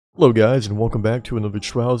Hello guys, and welcome back to another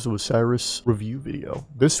Trials of Osiris review video.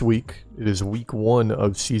 This week, it is week 1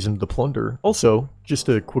 of Season of the Plunder. Also, just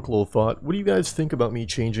a quick little thought, what do you guys think about me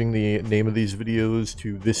changing the name of these videos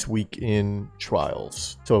to This Week in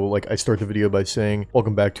Trials? So, like, I start the video by saying,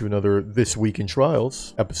 welcome back to another This Week in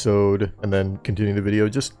Trials episode, and then continue the video.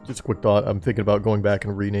 Just a quick thought, I'm thinking about going back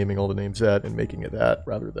and renaming all the names that and making it that,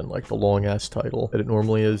 rather than, like, the long-ass title that it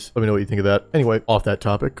normally is. Let me know what you think of that. Anyway, off that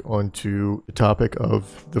topic, on to the topic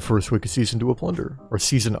of the first week of Season 2 of Plunder. Or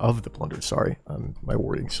Season of the Plunder, sorry. My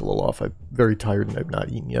wording's a little off. I'm very tired and I've not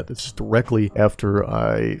eaten yet. This is directly after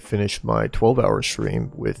I finished my 12-hour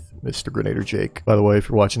stream with Mr. Grenader Jake. By the way, if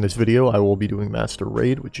you're watching this video, I will be doing Master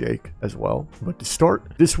Raid with Jake as well. But to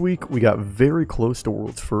start, this week we got very close to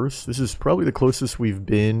World's First. This is probably the closest we've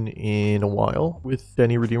been in a while with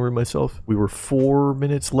Danny Redeemer and myself. We were 4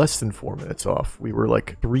 minutes, less than 4 minutes off. We were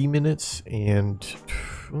like 3 minutes and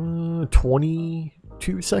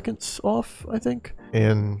 22 seconds off, I think.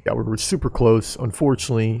 And yeah, we were super close.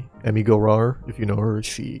 Unfortunately, Emmy Gorar, if you know her,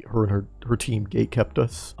 her and her team gatekept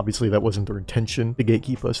us. Obviously, that wasn't their intention to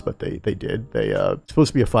gatekeep us, but they did. It's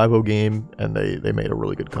supposed to be a 5-0 game, and they made a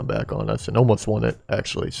really good comeback on us and almost won it,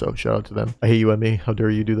 actually. So shout out to them. I hate you, Emmy. How dare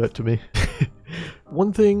you do that to me?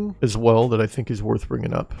 One thing as well that I think is worth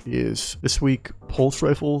bringing up is this week, pulse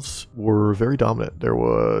rifles were very dominant. There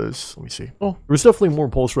was, let me see. Oh, there was definitely more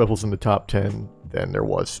pulse rifles in the top 10 than there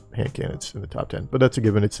was hand cannons in the top 10. But that's a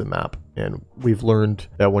given, it's a map. And we've learned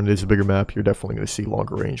that when it is a bigger map, you're definitely going to see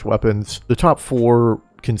longer range weapons. The top 4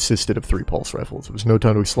 consisted of 3 pulse rifles. It was No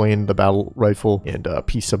Time to Explain, the battle rifle, and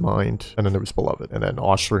Peace of Mind, and then there was Beloved. And then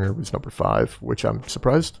Ostringer was number 5, which I'm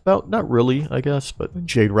surprised about. Not really, I guess, but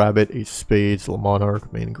Jade Rabbit, Ace of Spades, Le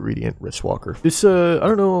Monarch, main ingredient, Wristwalker. This, I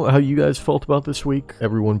don't know how you guys felt about this week.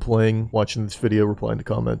 Everyone playing, watching this video, replying to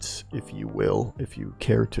comments, if you will, if you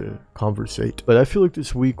care to conversate. But I feel like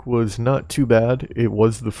this week was not too bad. It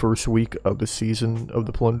was the first week of the Season of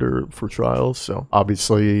the Plunder for Trials, so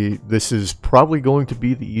obviously this is probably going to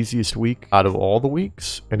be the easiest week out of all the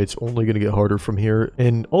weeks, and it's only going to get harder from here.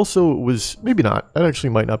 And also, it was, maybe not, that actually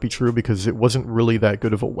might not be true, because it wasn't really that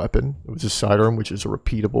good of a weapon. It was a sidearm, which is a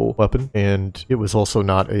repeatable weapon, and it was also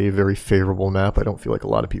not a very favorable map. I don't feel like a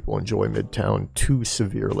lot of people enjoy Midtown too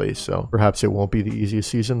severely, so perhaps it won't be the easiest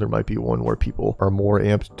season. There might be one where people are more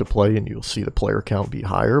amped to play and you'll see the player count be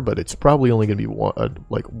higher, but it's probably only going to be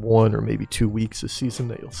like 1 or maybe 2 weeks this season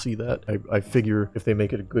that you'll see that. I figure if they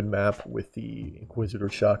make it a good map with the Inquisitor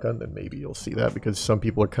shotgun, then maybe you'll see that, because some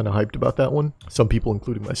people are kind of hyped about that one. Some people,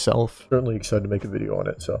 including myself, certainly excited to make a video on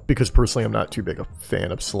it. So, because personally I'm not too big a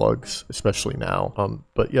fan of slugs, especially now.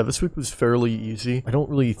 But yeah, this week was fairly easy. I don't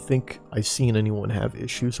really think I've seen anyone have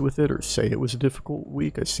issues with it or say it was a difficult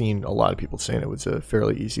week. I've seen a lot of people saying it was a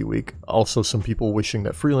fairly easy week. Also, some people wishing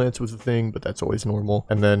that freelance was a thing, but that's always normal.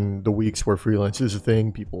 And then the weeks where freelance is a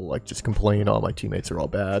thing, people like just complain, oh, my teammates are all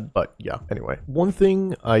bad. But yeah, anyway, one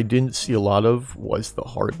thing I didn't see a lot of was the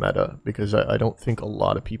hard meta, because I don't think a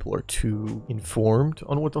lot of people are too informed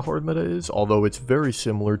on what the hard meta is, although it's very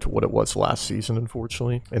similar to what it was last season,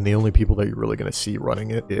 unfortunately. And the only people that you're really going to see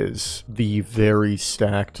running it is the very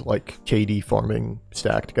stacked, like KD farming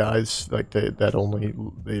stacked guys. Like they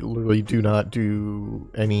literally do not do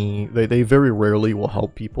any, they very rarely will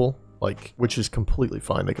help people, like, which is completely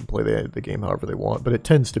fine. They can play the game however they want, but it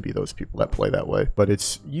tends to be those people that play that way. But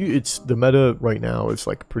it's the meta right now is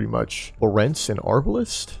like pretty much Lorentz and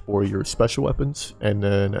Arbalist for your special weapons, and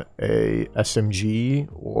then a SMG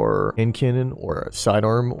or hand cannon or a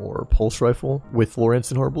sidearm or pulse rifle with Lorentz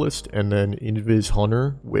and Arbalist, and then Invis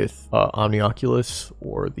Hunter with Omnioculus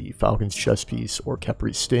or the Falcon's chest piece or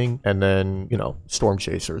Kepri's Sting, and then, you know, Storm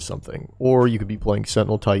Chaser or something. Or you could be playing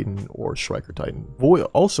Sentinel Titan or Striker Titan.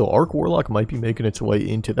 Also, Arc Warlock might be making its way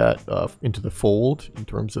into that, into the fold in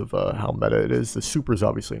terms of how meta it is. The super is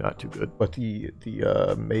obviously not too good, but the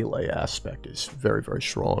melee aspect is very, very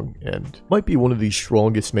strong and might be one of the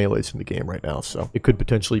strongest melees in the game right now. So it could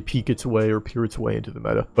potentially peek its way or peer its way into the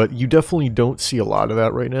meta, but you definitely don't see a lot of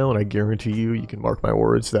that right now. And I guarantee you can mark my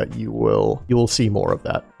words that you will see more of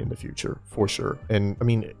that in the future for sure. And I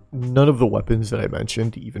mean, none of the weapons that I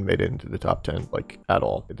mentioned even made it into the top 10, like, at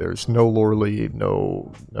all. There's no Lorelei,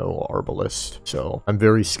 no Arbalist. So I'm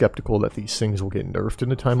very skeptical that these things will get nerfed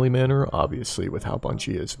in a timely manner. Obviously, with how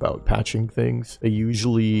Bungie is about patching things, they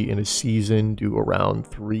usually in a season do around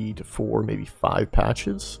 3 to 4, maybe 5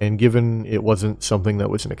 patches. And given it wasn't something that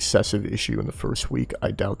was an excessive issue in the first week,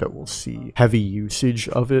 I doubt that we'll see heavy usage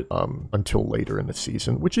of it until later in the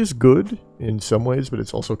season, which is good in some ways, but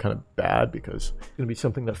it's also kind of bad because it's going to be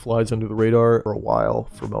something that flies under the radar for a while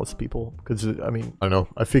for most people. Because, I mean, I don't know.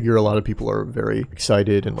 I figure a lot of people are very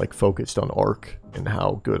excited and like focused on Arc and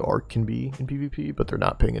how good Arc can be in PvP, but they're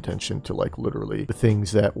not paying attention to like literally the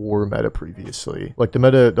things that were meta previously. Like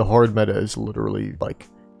the hard meta is literally like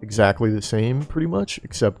exactly the same pretty much,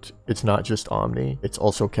 except it's not just Omni, it's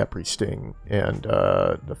also Khepri Sting and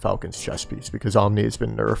the Falcon's chest piece, because Omni has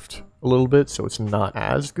been nerfed a little bit, so it's not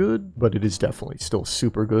as good, but it is definitely still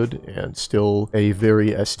super good and still a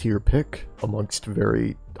very S tier pick amongst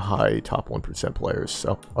very high top 1% players.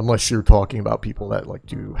 So unless you're talking about people that like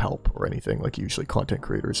do help or anything, like usually content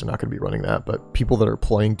creators are not going to be running that, but people that are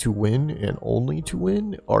playing to win and only to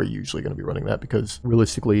win are usually going to be running that, because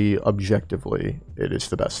realistically, objectively, it is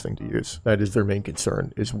the best thing to use. That is their main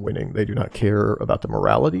concern, is winning. They do not care about the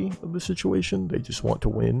morality of the situation. They just want to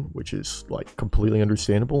win, which is like completely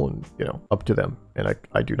understandable and, you know, up to them. And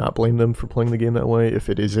I do not blame them for playing the game that way. If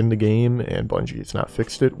it is in the game and Bungie has not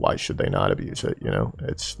fixed it, why should they not abuse it? You know,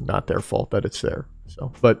 it's not their fault that it's there.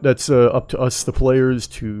 So, but that's up to us, the players,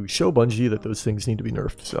 to show Bungie that those things need to be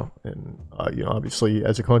nerfed. So, and you know, obviously,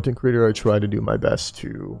 as a content creator, I try to do my best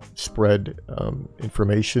to spread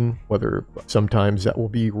information, whether sometimes that will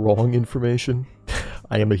be wrong information.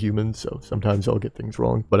 I am a human, so sometimes I'll get things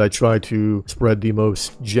wrong, but I try to spread the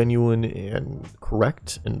most genuine and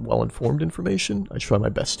correct and well-informed information. I try my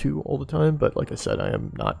best to all the time, but like I said, I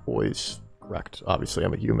am not always correct. Obviously,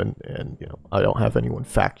 I'm a human, and you know, I don't have anyone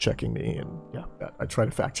fact-checking me, and yeah, I try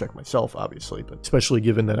to fact-check myself, obviously, but especially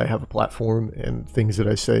given that I have a platform and things that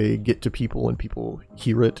I say get to people and people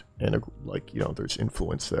hear it, and like, you know, there's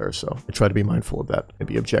influence there, so I try to be mindful of that and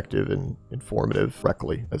be objective and informative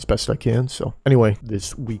correctly as best I can. So anyway,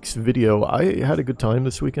 this week's video, I had a good time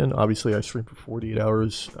this weekend. Obviously, I streamed for 48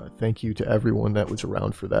 hours. Thank you to everyone that was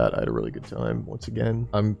around for that. I had a really good time once again.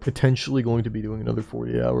 I'm potentially going to be doing another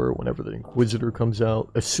 48-hour whenever the Inquisitor comes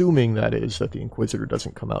out, assuming that is that the Inquisitor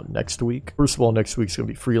doesn't come out next week. First of all, next week's gonna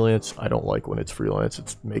be freelance. I don't like when it's freelance.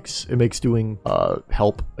 It makes doing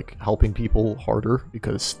helping people harder,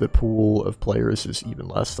 because the pool of players is even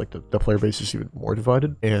less, like the player base is even more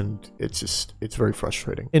divided, and it's very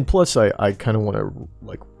frustrating. And plus, I kind of want to,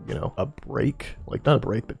 like, you know, a break, like not a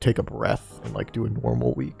break, but take a breath and like do a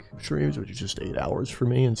normal week of streams, which is just 8 hours for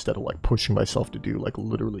me, instead of like pushing myself to do like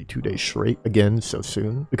literally 2 days straight again so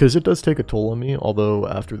soon, because it does take a toll on me. Although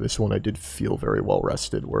after this one, I did feel very well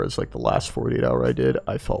rested, whereas like the last 48 hour I did,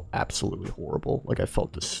 I felt absolutely horrible. Like I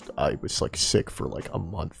was like sick for like a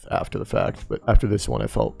month after the fact, but after this one, I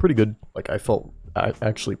felt pretty good. Like I felt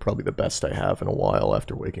actually probably the best I have in a while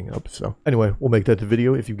after waking up. So anyway, we'll make that the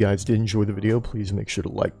video. If you guys did enjoy the video, please make sure to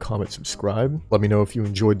like, comment, subscribe. Let me know if you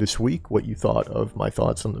enjoyed this week, what you thought of my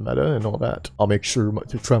thoughts on the meta and all that. I'll make sure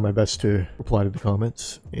to try my best to reply to the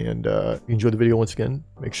comments. And if you enjoyed the video, once again,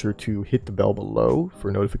 make sure to hit the bell below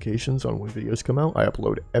for notifications on when videos come out. I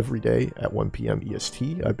upload every day at 1 p.m.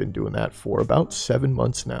 EST. I've been doing that for about 7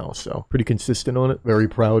 months now, so pretty consistent on it. Very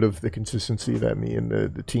proud of the consistency that me and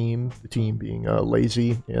the team being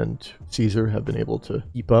Lazy and Caesar have been able to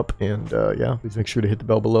keep up. And yeah, please make sure to hit the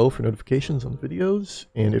bell below for notifications on the videos.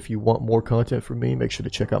 And if you want more content from me, make sure to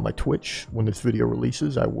check out my Twitch. When this video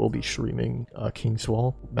releases, I will be streaming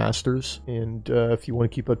Kingswall Masters. And if you want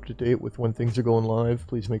to keep up to date with when things are going live,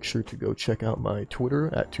 please make sure to go check out my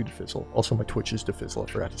Twitter at Diffizzle. Also, my Twitch is Diffizzle.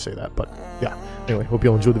 I forgot to say that, but yeah. Anyway, hope you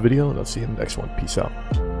all enjoyed the video, and I'll see you in the next one. Peace out.